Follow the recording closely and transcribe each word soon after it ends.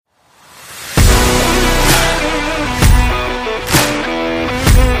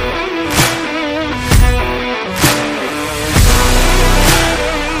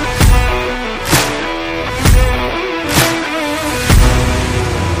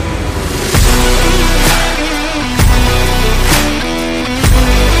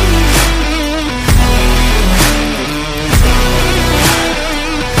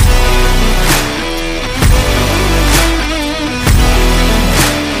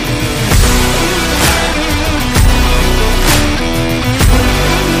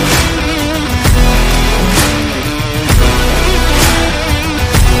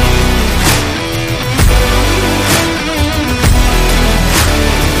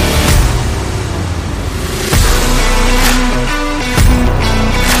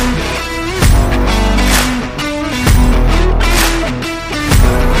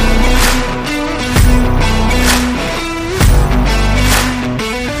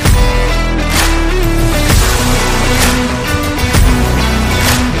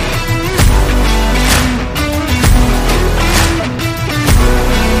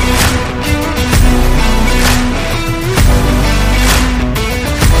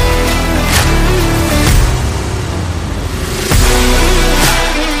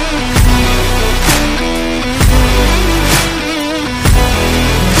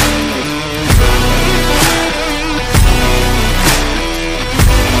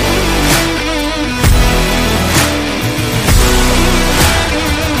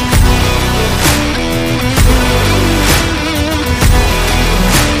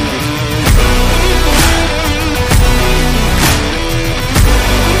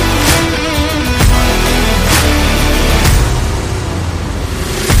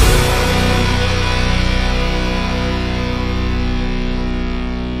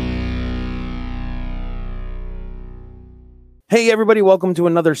Hey, everybody, welcome to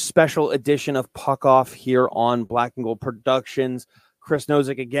another special edition of Puck Off here on Black and Gold Productions. Chris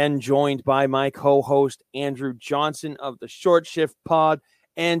Nozick again, joined by my co-host, Andrew Johnson of the Short Shift Pod.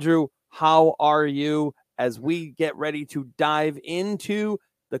 Andrew, how are you as we get ready to dive into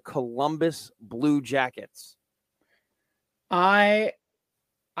the Columbus Blue Jackets? I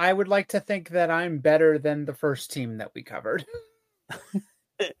would like to think that I'm better than the first team that we covered.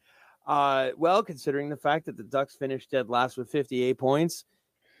 Well, considering the fact that the Ducks finished dead last with 58 points,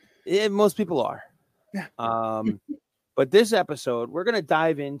 most people are. But this episode, we're going to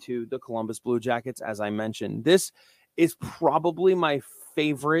dive into the Columbus Blue Jackets, as I mentioned. This is probably my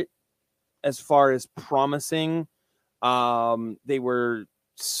favorite as far as promising. They were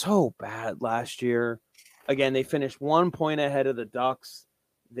so bad last year. Again, they finished 1 point ahead of the Ducks.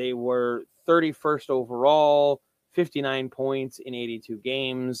 They were 31st overall, 59 points in 82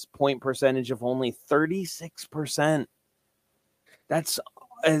 games, point percentage of only 36%. That's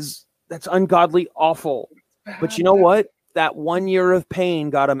ungodly awful. But you know what? That 1 year of pain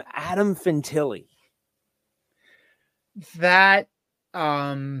got him Adam Fantilli. That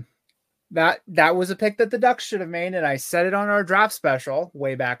was a pick that the Ducks should have made, and I said it on our draft special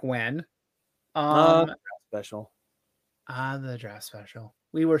way back when. Draft special. The draft special.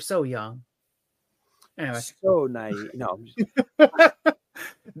 We were so young. Anyway, so naive. No,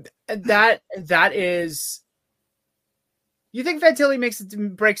 that is. You think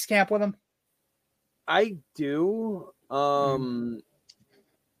Fantilli breaks camp with him? I do. I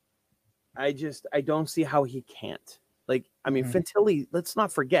don't see how he can't. Like, I mean, Fantilli, let's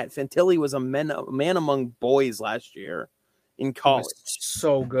not forget, Fantilli was a man among boys last year in college.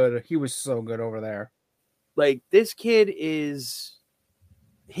 So good. He was so good over there. Like, this kid he's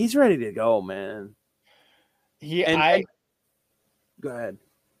ready to go, man. Go ahead.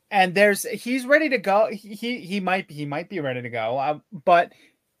 And he's ready to go. He might be ready to go. But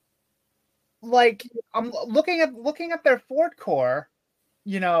like, I'm looking at their forward core,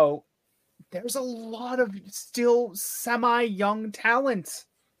 you know, there's a lot of still semi-young talent.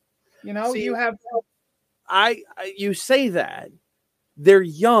 You know, See, you have. You say that they're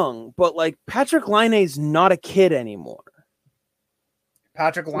young, but like Patrick Laine's not a kid anymore.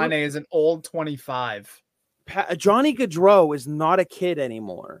 Patrick Laine is an old 25. Johnny Gaudreau is not a kid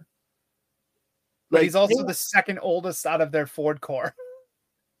anymore. But he's also the second oldest out of their forward core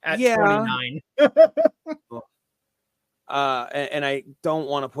at 29. And I don't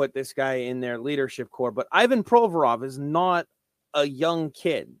want to put this guy in their leadership core, but Ivan Provorov is not a young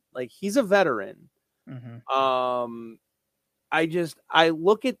kid. Like, he's a veteran. Mm-hmm. I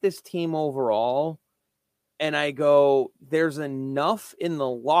look at this team overall and I go, there's enough in the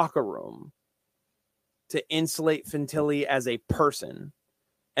locker room to insulate Fantilli as a person.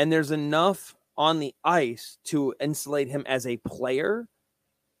 And there's enough on the ice to insulate him as a player.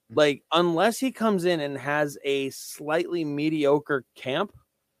 Like, unless he comes in and has a slightly mediocre camp,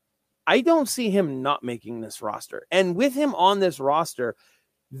 I don't see him not making this roster. And with him on this roster,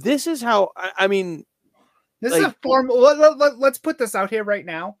 this is how, I mean, this is a far. Let's put this out here right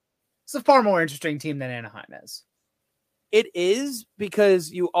now. It's a far more interesting team than Anaheim is. It is,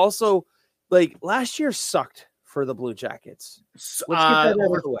 because you also, like, last year sucked for the Blue Jackets.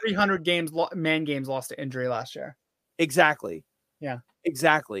 Over 300 man games lost to injury last year. Exactly. Yeah.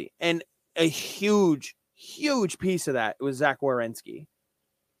 Exactly. And a huge, huge piece of that was Zach Werenski.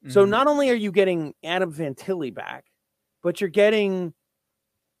 Mm-hmm. So not only are you getting Adam Fantilli back, but you're getting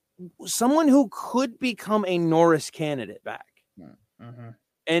someone who could become a Norris candidate back. Mm-hmm.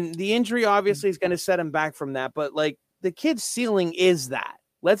 And the injury obviously is going to set him back from that. But like, the kid's ceiling is that.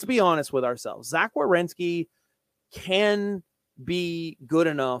 Let's be honest with ourselves. Zach Werenski can be good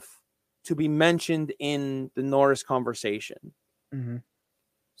enough to be mentioned in the Norris conversation. Mm-hmm.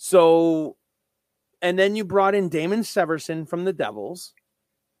 So, and then you brought in Damon Severson from the Devils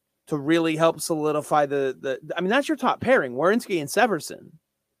to really help solidify I mean, that's your top pairing, Werenski and Severson.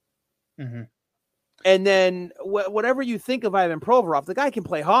 Mm-hmm. And then whatever you think of Ivan Provorov, the guy can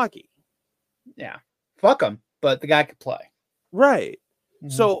play hockey. Yeah. Fuck him, but the guy could play. Right. Mm-hmm.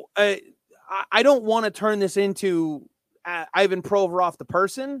 So I don't want to turn this into Ivan Provorov the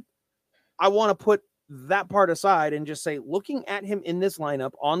person. I want to put that part aside and just say, looking at him in this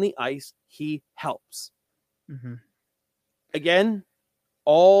lineup on the ice, he helps. Mm-hmm. Again,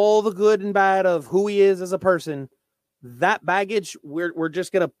 all the good and bad of who he is as a person, that baggage, we're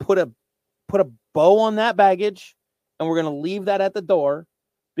just going to put a bow on that baggage, and we're going to leave that at the door,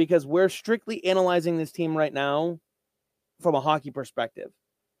 because we're strictly analyzing this team right now from a hockey perspective.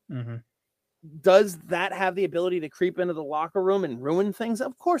 Mm-hmm. Does that have the ability to creep into the locker room and ruin things?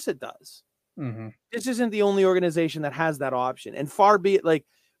 Of course it does. Mm-hmm. This isn't the only organization that has that option. And far be it, like,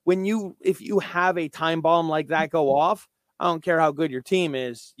 if you have a time bomb like that go off, I don't care how good your team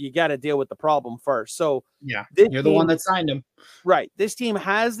is, you got to deal with the problem first. So Yeah, this you're the team, one that signed him. right? This team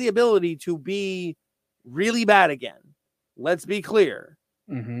has the ability to be really bad again. Let's be clear.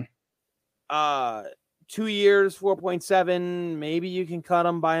 Mm-hmm. 2 years, 4.7. Maybe you can cut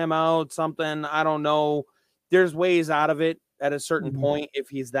him, buy him out, something. I don't know. There's ways out of it at a certain point if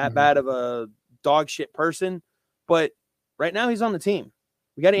he's that bad of a dog shit person. But right now he's on the team.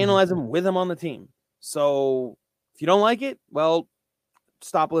 We got to analyze him with him on the team. So if you don't like it, well,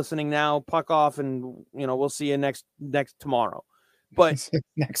 stop listening now, puck off, and we'll see you next tomorrow. But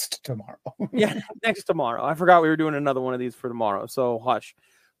next tomorrow. Yeah, next tomorrow. I forgot we were doing another one of these for tomorrow, so hush.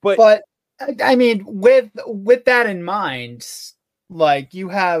 But I mean, with that in mind, like, you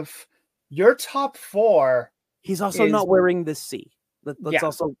have your top 4. He's also not wearing the C.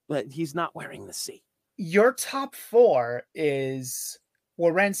 He's not wearing the C. Your top 4 is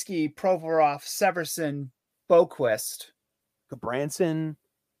Werenski, Provorov, Severson, Boquist, Gabranson,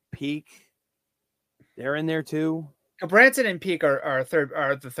 Peak. They're in there too. Gabranson and Peak are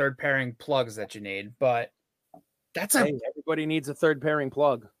the third pairing plugs that you need, but everybody needs a third pairing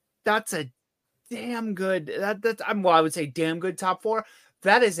plug. That's a damn good. I would say damn good top 4.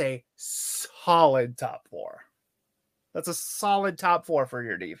 That is a solid top 4. That's a solid top 4 for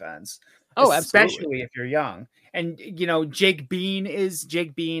your defense. Oh, especially absolutely. if you're young. And Jake Bean.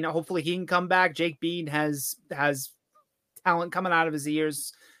 Hopefully he can come back. Jake Bean has talent coming out of his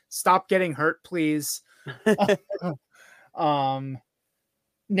ears. Stop getting hurt, please. Nick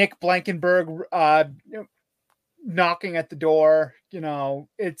Blankenberg knocking at the door.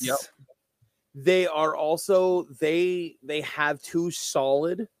 It's. Yep. They are also they have 2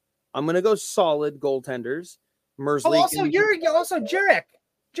 solid. I'm gonna go solid goaltenders. Mersley. You're also Jurshek,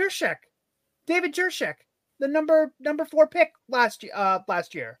 David Jurshek, the number 4 pick last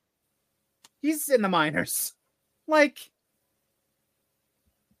year. He's in the minors. Like,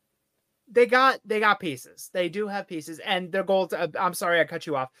 they got pieces. They do have pieces, and their goal. I'm sorry, I cut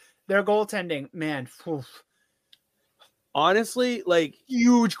you off. Their goaltending, man. Oof. Honestly, like,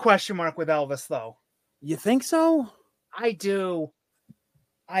 huge question mark with Elvis, though. You think so? I do.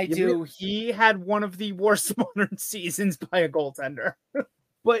 He had one of the worst modern seasons by a goaltender.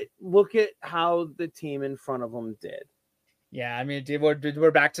 But look at how the team in front of him did. Yeah, I mean,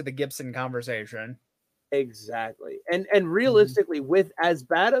 we're back to the Gibson conversation. Exactly. And realistically, with as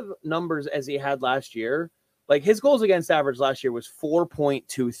bad of numbers as he had last year, like, his goals against average last year was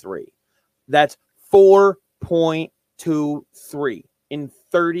 4.23. That's 4.23 in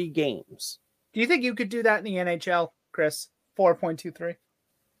 30 games. Do you think you could do that in the NHL, Chris? 4.23?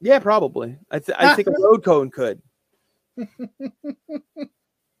 Yeah, probably. I think a road cone could.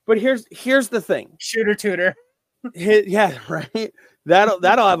 But here's the thing. Shooter tutor. Yeah, right. That'll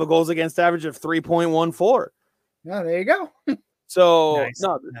have a goals against average of 3.14. Yeah, there you go. So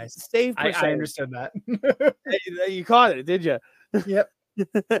nice. Save percentage. I understood that. You caught it, did you? Yep.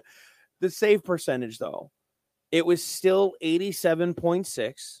 The save percentage, though, it was still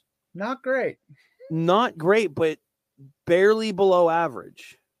 87.6. Not great. Not great, but barely below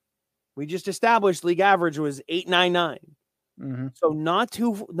average. We just established league average was 899. Mm-hmm. So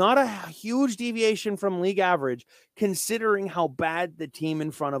not a huge deviation from league average, considering how bad the team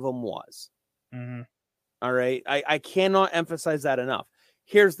in front of him was. Mm-hmm. All right. I cannot emphasize that enough.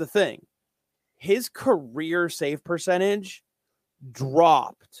 Here's the thing. His career save percentage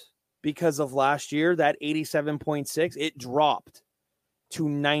dropped because of last year, that 87.6, it dropped to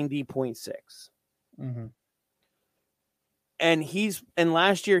 90.6. Mm-hmm. And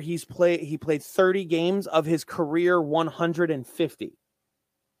last year he played 30 games of his career 150.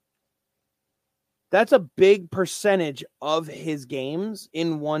 That's a big percentage of his games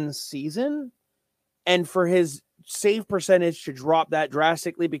in one season. And for his save percentage to drop that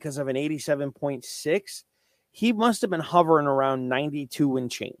drastically because of an 87.6, he must have been hovering around 92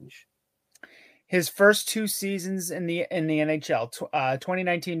 and change. His first 2 seasons in the NHL,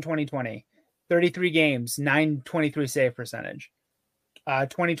 2019-2020, 33 games, 923 save percentage.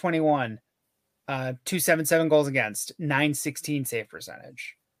 2021, 277 goals against, 916 save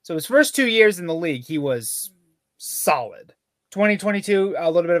percentage. So his first 2 years in the league, he was solid. 2022,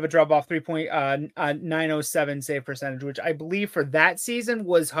 a little bit of a drop off, 907 save percentage, which I believe for that season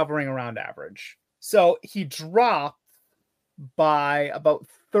was hovering around average. So he dropped by about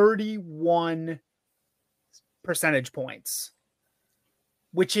 31 percentage points,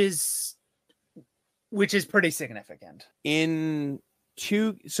 which is pretty significant.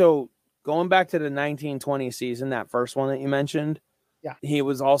 So going back to the 1920 season, that first one that you mentioned, Yeah. He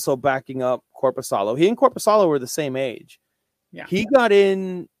was also backing up Korpisalo. He and Korpisalo were the same age. Yeah. He got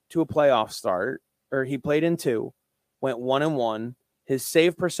in to a playoff start, or he played in 2, went 1-1. His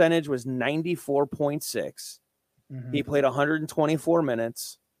save percentage was 94.6. He played 124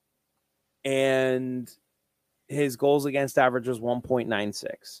 minutes, and his goals against average was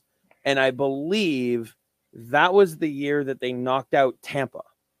 1.96. And I believe that was the year that they knocked out Tampa.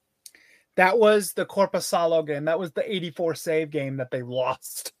 That was the Korpisalo game. That was the 84 save game that they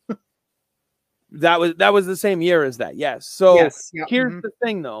lost. That was the same year as that. Yes. So Yes. Yep. Here's the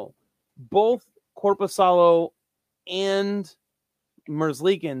thing, though. Both Korpisalo and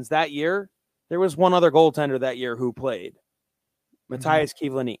Merzlikins that year, there was one other goaltender that year who played, Matthias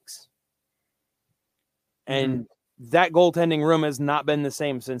Kivlenieks. And that goaltending room has not been the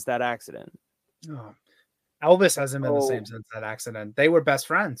same since that accident. Oh. Elvis hasn't been the same since that accident. They were best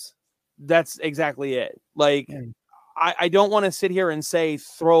friends. That's exactly it. Like, I don't want to sit here and say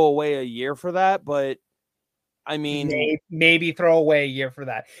throw away a year for that, but I mean, maybe throw away a year for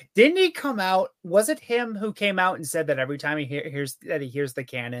that. Didn't he come out? Was it him who came out and said that every time he hears the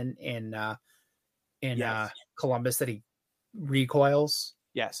cannon in Columbus that he recoils?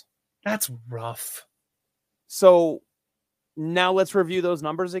 Yes. That's rough. So now let's review those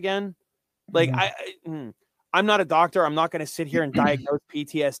numbers again. Like I'm not a doctor. I'm not going to sit here and diagnose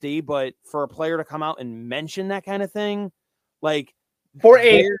PTSD, but for a player to come out and mention that kind of thing, like for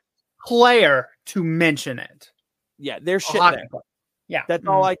a player to mention it. Yeah, there's shit there. Yeah. That's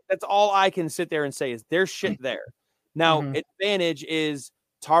all I can sit there and say is there's shit there. Now, advantage is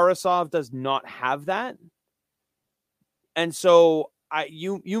Tarasov does not have that. And so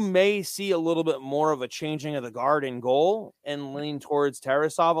you may see a little bit more of a changing of the guard in goal and lean towards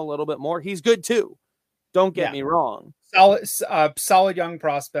Tarasov a little bit more. He's good too. Don't get me wrong. Solid young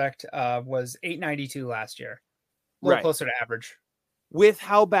prospect, was 892 last year. A little closer to average. With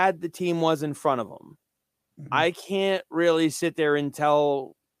how bad the team was in front of him, I can't really sit there and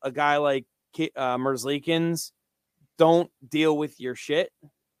tell a guy like Merzlikins, don't deal with your shit.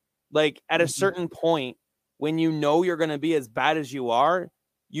 Like at a certain point, when you know you're going to be as bad as you are,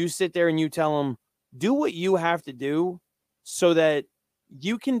 you sit there and you tell him, do what you have to do so that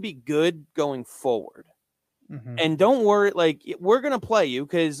you can be good going forward. And don't worry, like we're going to play you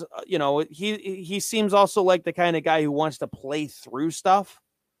because, he seems also like the kind of guy who wants to play through stuff.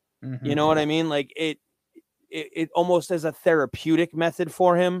 You know what I mean? Like it almost as a therapeutic method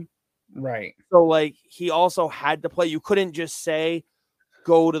for him. Right. So like he also had to play. You couldn't just say,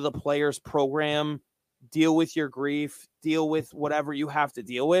 go to the players program, deal with your grief, deal with whatever you have to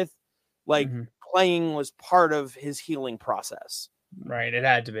deal with. Like playing was part of his healing process. Right. It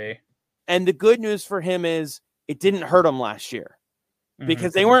had to be. And the good news for him is it didn't hurt him last year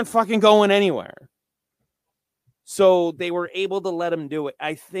because they weren't fucking going anywhere. So they were able to let him do it.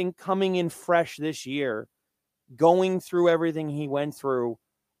 I think coming in fresh this year, going through everything he went through,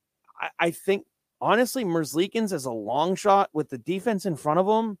 I think, honestly, Merzlikins is a long shot with the defense in front of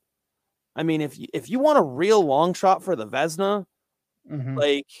him. I mean, if you want a real long shot for the Vezina,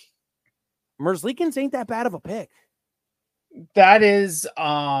 like Merzlikins ain't that bad of a pick. That is,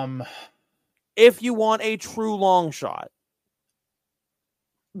 if you want a true long shot.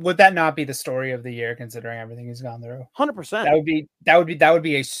 Would that not be the story of the year, considering everything he's gone through? 100%. That would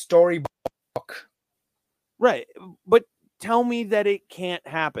be a storybook. Right. But tell me that it can't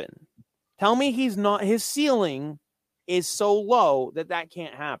happen. Tell me his ceiling is so low that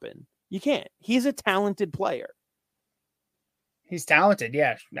can't happen. You can't. He's a talented player. He's talented.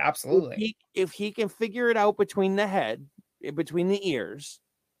 Yeah, absolutely. If he can figure it out between the head, between the ears,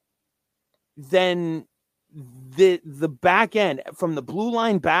 then the back end from the blue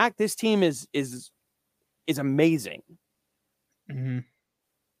line back, this team is amazing.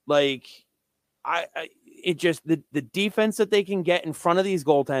 Like it just the defense that they can get in front of these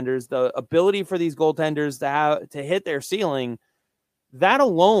goaltenders, the ability for these goaltenders to hit their ceiling, that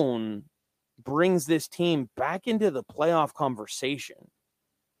alone brings this team back into the playoff conversation.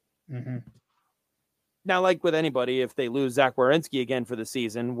 Now, like with anybody, if they lose Zach Werenski again for the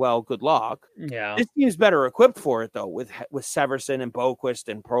season, well, good luck. Yeah, this team's better equipped for it though, with Severson and Boquist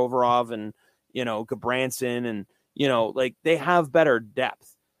and Provorov and Gabranson and like they have better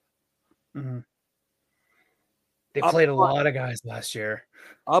depth. They played a lot of guys last year.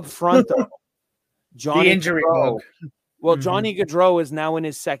 Up front though, the injury bug. Well, Johnny Gaudreau is now in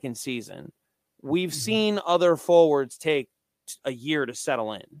his second season. We've seen other forwards take a year to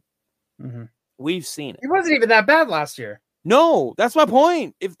settle in. We've seen it. He wasn't even that bad last year. No, that's my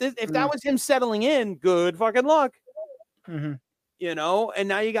point. If that was him settling in, good fucking luck. And now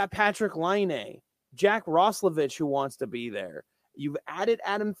you got Patrick Laine, Jack Roslovich, who wants to be there. You've added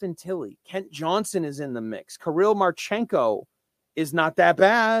Adam Fantilli. Kent Johnson is in the mix. Kirill Marchenko is not that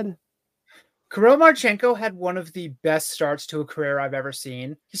bad. Kirill Marchenko had one of the best starts to a career I've ever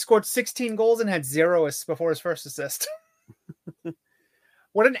seen. He scored 16 goals and had 0 assists before his first assist.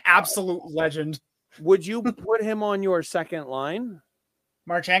 What an absolute legend. Would you put him on your second line?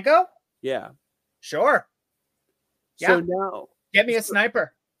 Marchenko? Yeah. Sure. So Yeah. now Get me a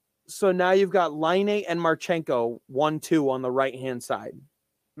sniper. So now you've got Line and Marchenko 1-2 on the right-hand side.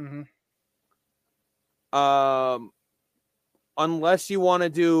 Mm-hmm. Unless you want to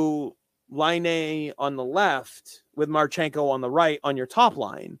do Line on the left with Marchenko on the right on your top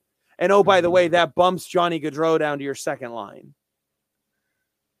line. And oh, by the way, that bumps Johnny Gaudreau down to your second line.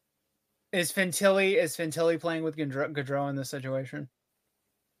 Is Fantilli playing with Gaudreau in this situation?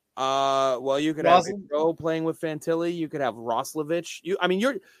 Well, you could have Gaudreau playing with Fantilli. You could have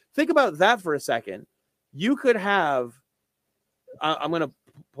Roslovic. Think about that for a second. You could have. I'm going to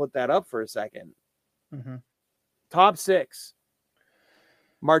put that up for a second. Mm-hmm. Top 6: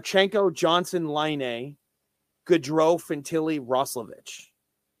 Marchenko, Johnson, Line, Gaudreau, Fantilli, Roslovic.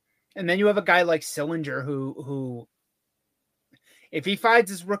 And then you have a guy like Sillinger who, if he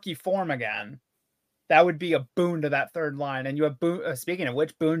finds his rookie form again, that would be a boon to that third line. And you have speaking of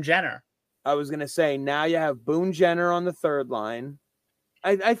which, Boone Jenner. I was going to say, now you have Boone Jenner on the third line.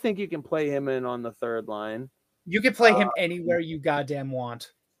 I think you can play him in on the third line. You can play him anywhere you goddamn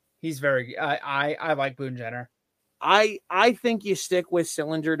want. He's very. I like Boone Jenner. I think you stick with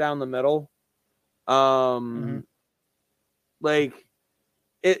Sillinger down the middle. Like,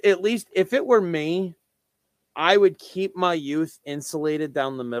 at least if it were me, I would keep my youth insulated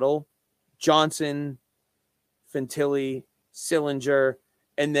down the middle. Johnson, Fantilli, Sillinger,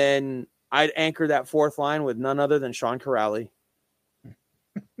 and then I'd anchor that fourth line with none other than Sean Kuraly.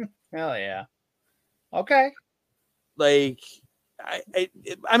 Hell yeah. Okay. Like,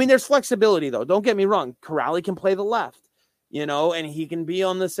 I mean, there's flexibility, though. Don't get me wrong. Kuraly can play the left, and he can be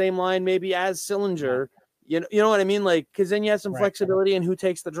on the same line maybe as Sillinger. You know what I mean? Like, because then you have some flexibility in who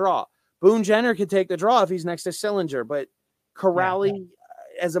takes the draw. Boone Jenner could take the draw if he's next to Sillinger, but Kuraly,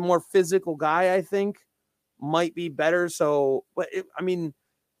 as a more physical guy, I think, might be better. So, but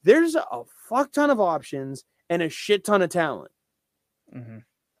there's a fuck ton of options and a shit ton of talent. Mm-hmm.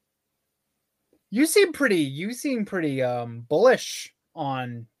 You seem pretty bullish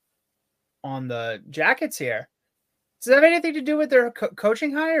on the Jackets here. Does that have anything to do with their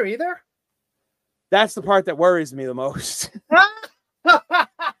coaching hire either? That's the part that worries me the most.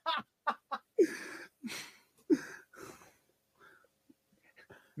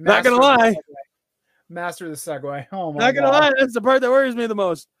 Not gonna lie. Master the segue. Oh my God. Not gonna lie, that's the part that worries me the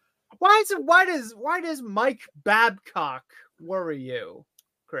most. Why does Mike Babcock worry you,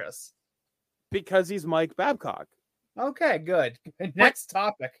 Chris? Because he's Mike Babcock. Okay, good. Next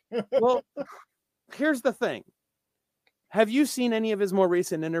topic. Well, here's the thing. Have you seen any of his more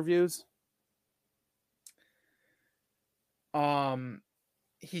recent interviews?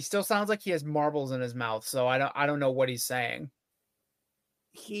 He still sounds like he has marbles in his mouth, so I don't know what he's saying.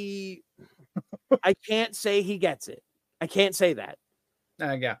 I can't say he gets it. I can't say that.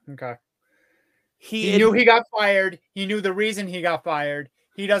 Yeah, okay. He knew he got fired. He knew the reason he got fired.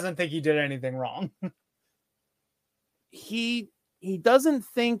 He doesn't think he did anything wrong. He doesn't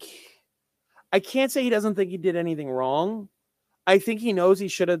think. I can't say he doesn't think he did anything wrong. I think he knows he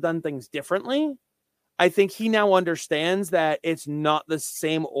should have done things differently. I think he now understands that it's not the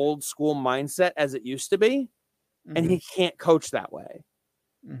same old school mindset as it used to be, and he can't coach that way.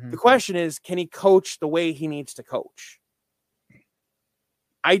 The question is, can he coach the way he needs to coach?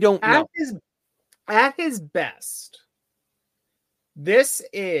 I don't know. At his best, this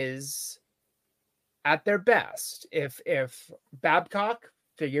is at their best. If Babcock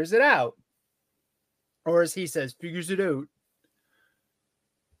figures it out, or as he says, figures it out.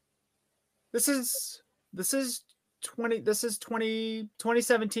 This is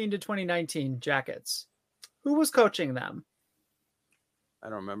 2017 to 2019 Jackets. Who was coaching them? I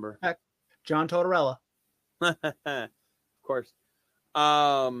don't remember. John Tortorella. Of course.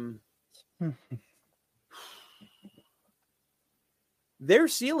 Their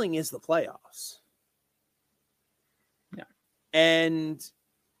ceiling is the playoffs. Yeah. And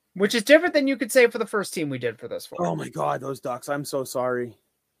which is different than you could say for the first team we did for this one. Oh my God, those Ducks. I'm so sorry.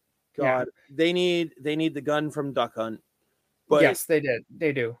 God, they need the gun from Duck Hunt. But yes, they did.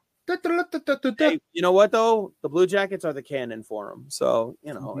 They do. Hey, you know what though? The Blue Jackets are the cannon for them, so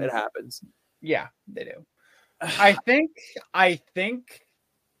it happens. Yeah, they do. I think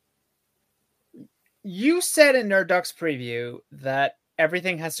you said in our Ducks preview that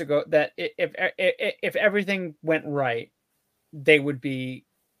everything has to go. That if everything went right, they would be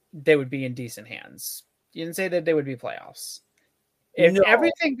in decent hands. You didn't say that they would be playoffs. If No.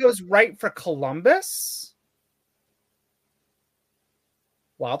 everything goes right for Columbus,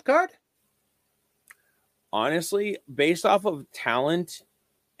 wild card? Honestly, based off of talent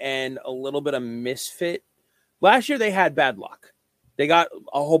and a little bit of misfit, last year they had bad luck. They got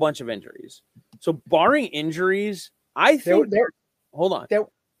a whole bunch of injuries. So barring injuries, I think hold on. Yep.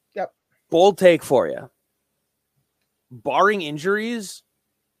 Bold take for you. Barring injuries,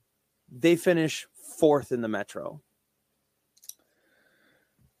 they finish 4th in the Metro.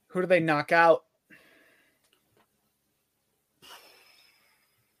 Who do they knock out?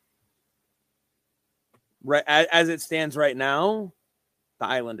 Right as it stands right now, the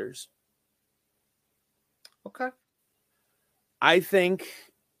Islanders. Okay. I think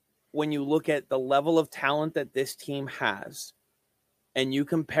when you look at the level of talent that this team has and you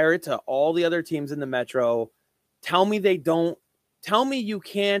compare it to all the other teams in the Metro, tell me you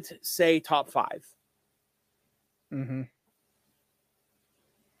can't say top 5. Mm-hmm.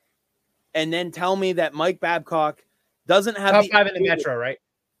 And then tell me that Mike Babcock doesn't have top 5 in the Metro, right?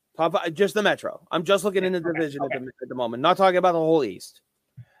 Top 5, just the Metro. I'm just looking in the division at the moment, not talking about the whole East.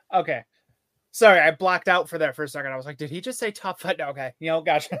 Okay. Sorry, I blacked out for that for a second. I was like, did he just say top 5? No, okay.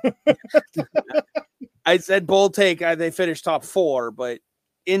 Gotcha. I said bold take. They finished top 4, but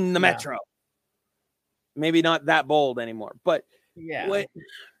in the Metro. Maybe not that bold anymore. But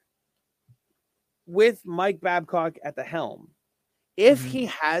with Mike Babcock at the helm, if he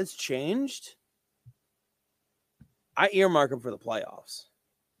has changed, I earmark him for the playoffs.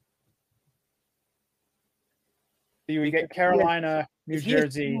 You would get Carolina, New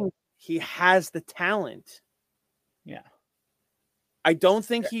Jersey. He has the talent. Yeah. I don't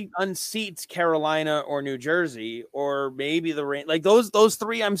think he unseats Carolina or New Jersey or maybe the Rain. Like those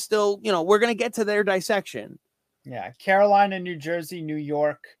 3, I'm still, we're going to get to their dissection. Yeah. Carolina, New Jersey, New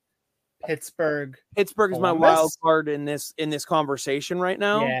York, Pittsburgh. Pittsburgh is my wild card in this conversation right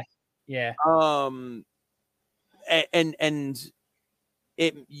now. Yeah. Yeah. And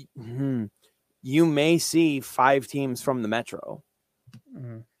it, you may see 5 teams from the Metro.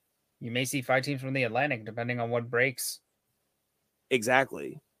 Mm-hmm. You may see 5 teams from the Atlantic, depending on what breaks.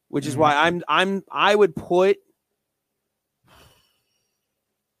 Exactly. Which is why I would put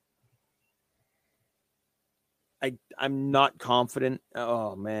I'm not confident.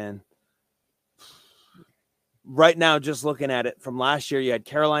 Oh man. Right now, just looking at it from last year, you had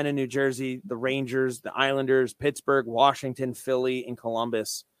Carolina, New Jersey, the Rangers, the Islanders, Pittsburgh, Washington, Philly, and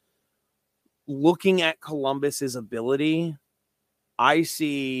Columbus. Looking at Columbus's ability, I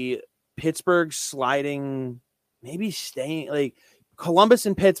see Pittsburgh sliding, maybe staying like Columbus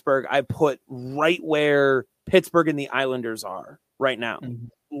and Pittsburgh. I put right where Pittsburgh and the Islanders are right now.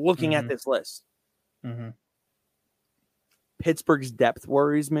 Looking at this list, Pittsburgh's depth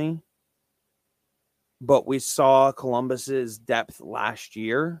worries me. But we saw Columbus's depth last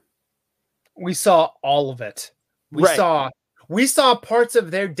year. We saw all of it. We saw parts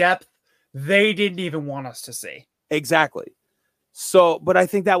of their depth they didn't even want us to see. Exactly. So, but I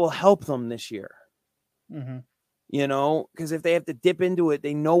think that will help them this year. Because if they have to dip into it,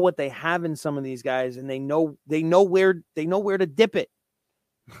 they know what they have in some of these guys, and they know where to dip it.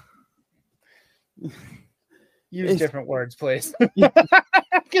 Use different words, please.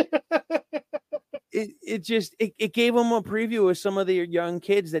 It gave them a preview of some of the young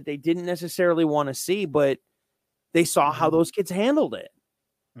kids that they didn't necessarily want to see, but they saw how those kids handled it.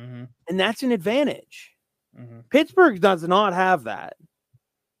 And that's an advantage. Pittsburgh does not have that.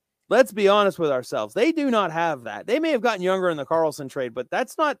 Let's be honest with ourselves. They do not have that. They may have gotten younger in the Carlson trade, but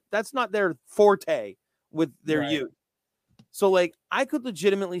that's not their forte with their youth. So like I could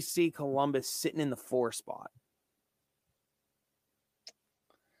legitimately see Columbus sitting in the 4 spot.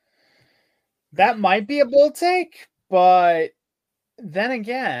 That might be a bold take, but then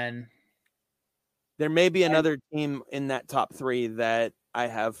again, there may be another team in that top 3 that I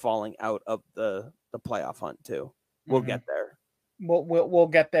have falling out of the playoff hunt too. We'll get there. We'll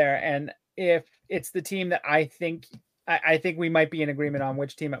get there, and if it's the team that I think we might be in agreement on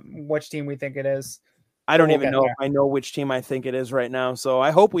which team we think it is. I don't even know if I know which team I think it is right now, so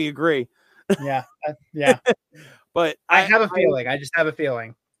I hope we agree. Yeah. But I have a feeling. I just have a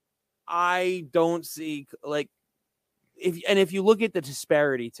feeling. I don't see like if you look at the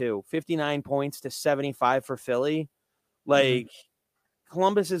disparity too, 59 points to 75 for Philly, like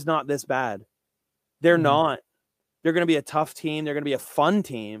Columbus is not this bad. They're not. They're going to be a tough team. They're going to be a fun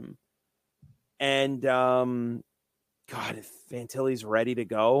team. And God, if Fantilli's ready to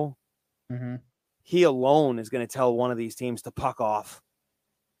go, he alone is going to tell one of these teams to puck off.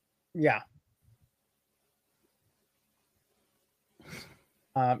 Yeah.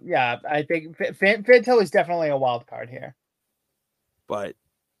 Yeah, I think Fantilli's definitely a wild card here. But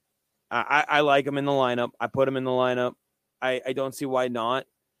I like him in the lineup. I put him in the lineup. I don't see why not.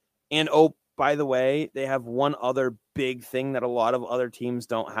 And oh, by the way, they have one other big thing that a lot of other teams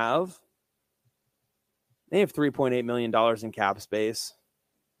don't have. They have $3.8 million in cap space.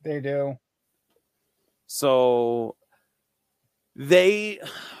 They do. So they,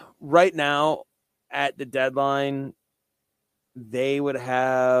 right now at the deadline, they would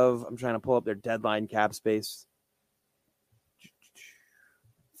have, I'm trying to pull up their deadline cap space.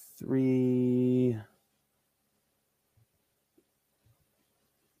 There we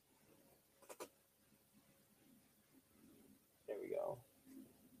go.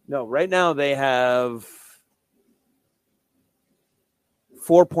 No, right now they have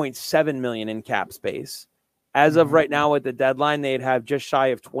 $4.7 million in cap space. As of right now at the deadline, they'd have just shy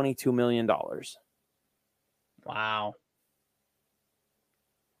of $22 million. Wow.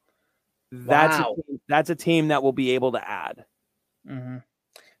 That's a team that will be able to add. Mm-hmm.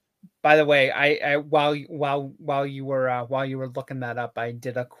 By the way, I while you were looking that up, I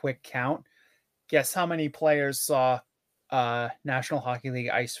did a quick count. Guess how many players saw National Hockey League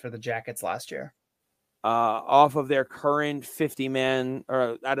ice for the Jackets last year? Off of their current 50-man,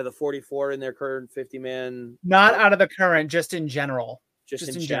 or out of the 44 in their current 50-man. Not out of the current, just in general.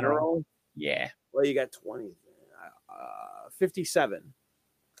 Just in general? Yeah. Well, you got 20. 57.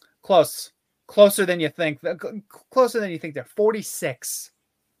 Closer than you think. Closer than you think. They're 46.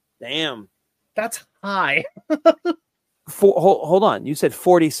 Damn. That's high. Hold on. You said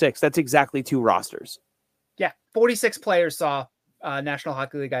 46. That's exactly 2 rosters. Yeah. 46 players saw National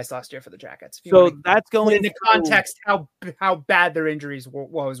Hockey League guys last year for the Jackets. So that's going into context how bad their injuries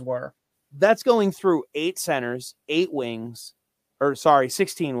were. That's going through 8 centers, 8 wings,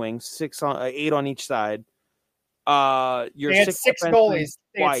 16 wings, 8 on each side. They had 6 goalies.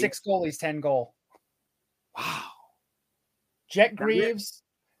 They had 6 goalies, 10 goal. Wow. Jet Greaves.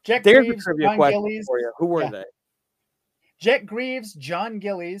 There's a trivia question Gillies. For you. Who were they? Jet Greaves, John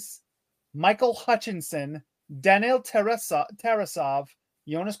Gillies, Michael Hutchinson, Daniil Tarasov,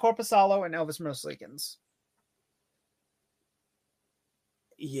 Jonas Korpisalo, and Elvis Merzlikins.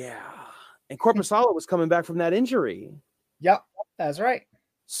 Yeah. And Korpisalo was coming back from that injury. Yep, that's right.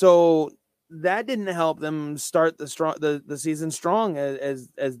 So that didn't help them start the season strong as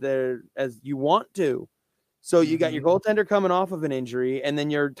you want to. So you got your goaltender coming off of an injury, and then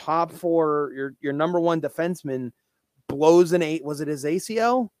your top 4, your number 1 defenseman blows an 8. Was it his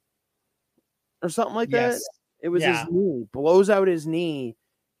ACL or something like that? It was his knee. Blows out his knee,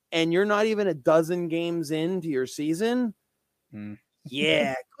 and you're not even a dozen games into your season.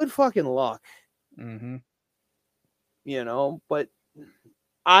 Yeah, good fucking luck. Mm-hmm. You know, but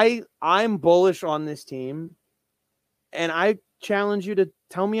I'm bullish on this team, and I challenge you to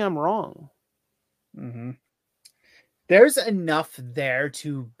tell me I'm wrong. Mm-hmm. There's enough there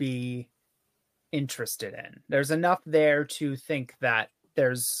to be interested in. There's enough there to think that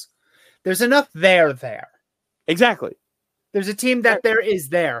there's enough there. Exactly. There's a team that there is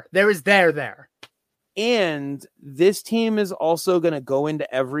there. There is there. And this team is also going to go into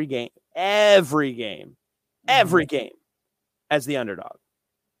every game as the underdog.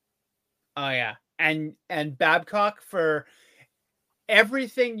 Oh yeah. And Babcock, for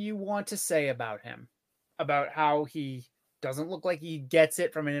everything you want to say about him, about how he doesn't look like he gets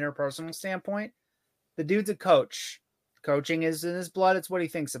it from an interpersonal standpoint, the dude's a coach. Coaching is in his blood. It's what he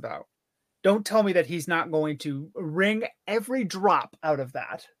thinks about. Don't tell me that he's not going to wring every drop out of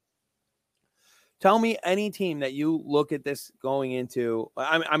that. Tell me any team that you look at this going into.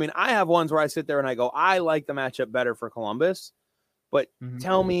 I mean, I have ones where I sit there and I go, I like the matchup better for Columbus. But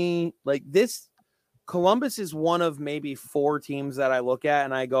tell me, like, this Columbus is one of maybe 4 teams that I look at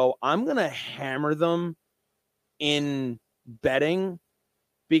and I go, I'm going to hammer them in betting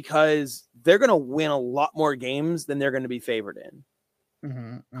because they're going to win a lot more games than they're going to be favored in.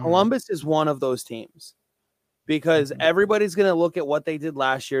 Columbus is one of those teams because everybody's going to look at what they did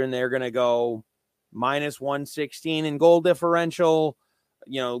last year and they're going to go minus 116 in goal differential,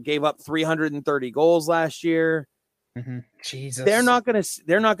 gave up 330 goals last year. Jesus. They're not going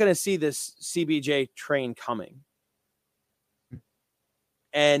to see this CBJ train coming.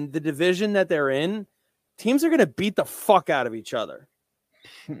 And the division that they're in, teams are going to beat the fuck out of each other.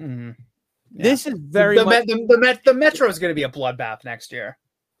 Yeah. This is very much the Metro is going to be a bloodbath next year.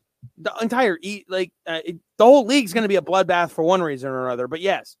 The entire the whole league's going to be a bloodbath for one reason or another. But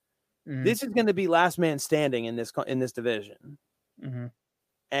yes, this is going to be last man standing in this division.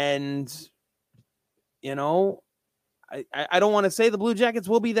 And I don't want to say the Blue Jackets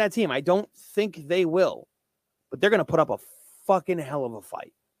will be that team. I don't think they will, but they're going to put up a fucking hell of a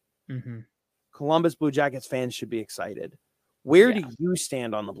fight. Mm-hmm. Columbus Blue Jackets fans should be excited. Where do you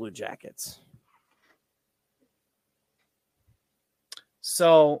stand on the Blue Jackets?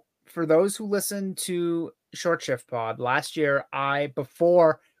 So for those who listen to Short Shift Pod, last year,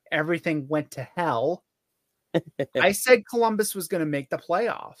 before everything went to hell, I said Columbus was going to make the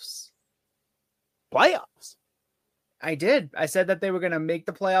playoffs. Playoffs? I did. I said that they were going to make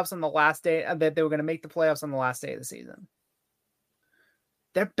the playoffs on the last day, that they were going to make the playoffs on the last day of the season.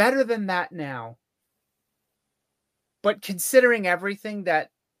 They're better than that now. But considering everything that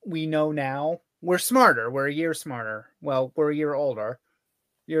we know now, we're smarter. We're a year smarter. Well, we're a year older.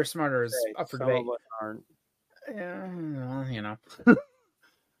 Year smarter is up for debate. Some of us aren't. Yeah, you know.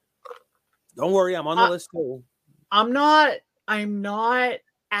 Don't worry, I'm on the list too. I'm not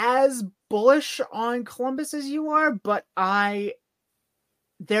as bullish on Columbus as you are, but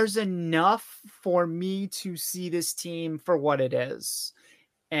there's enough for me to see this team for what it is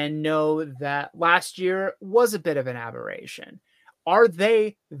and know that last year was a bit of an aberration. Are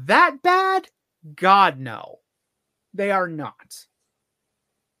they that bad? God, no. They are not.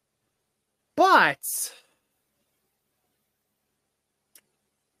 But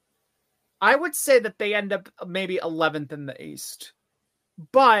I would say that they end up maybe 11th in the East.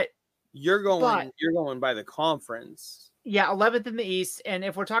 But you're going by the conference. Yeah, 11th in the East, and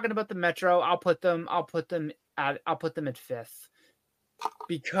if we're talking about the Metro, I'll put them at 5th,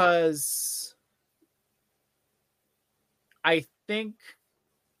 because I think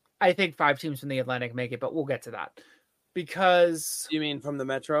 5 teams from the Atlantic make it, but we'll get to that. Because you mean from the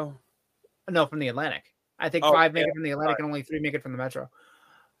Metro? No, from the Atlantic. I think 5 make it from the Atlantic, and only 3 make it from the Metro.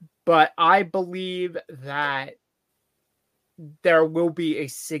 But I believe that there will be a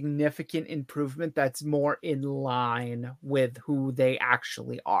significant improvement that's more in line with who they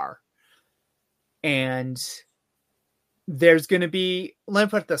actually are. And there's going to be, let me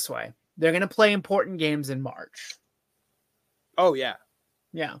put it this way, they're going to play important games in March. Oh, yeah.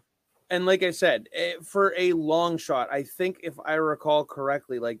 Yeah. And like I said, for a long shot, I think if I recall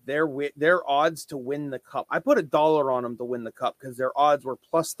correctly, like their odds to win the cup, I put $1 on them to win the cup because their odds were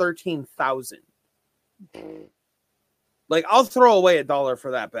plus 13,000. Like, I'll throw away $1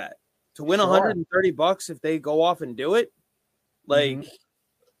 for that bet to win $130 if they go off and do it. Like,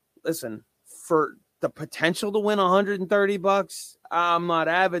 listen, for the potential to win $130, I'm not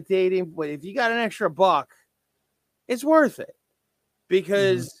advocating, but if you got an extra $1, it's worth it,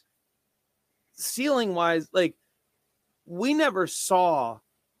 because ceiling wise, like, we never saw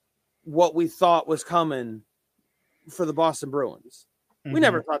what we thought was coming for the Boston Bruins. We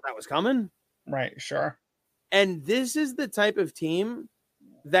never thought that was coming. Right. Sure. And this is the type of team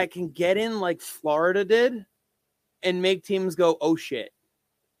that can get in like Florida did and make teams go, oh shit.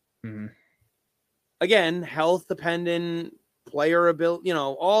 Again, health dependent, player ability,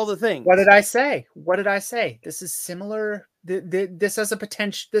 all the things. What did I say? This is similar. This has a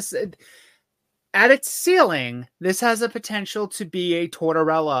potential. This at its ceiling, this has a potential to be a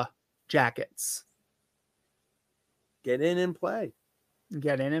Tortorella Jackets. Get in and play.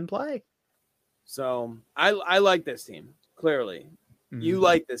 So I like this team. Clearly, you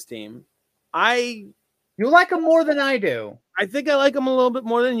like this team. You like them more than I do. I think I like them a little bit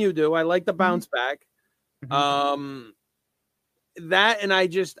more than you do. I like the bounce back. That, and I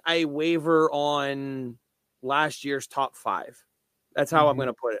waver on last year's top 5. That's how I'm going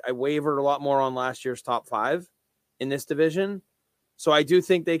to put it. I wavered a lot more on last year's top 5 in this division. So I do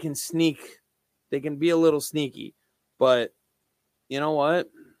think they can sneak. They can be a little sneaky. But you know what?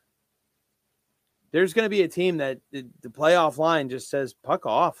 There's going to be a team that the playoff line just says, puck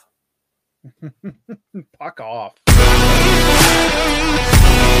off. Puck off.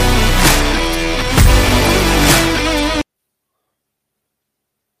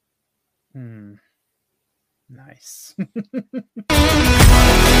 Nice.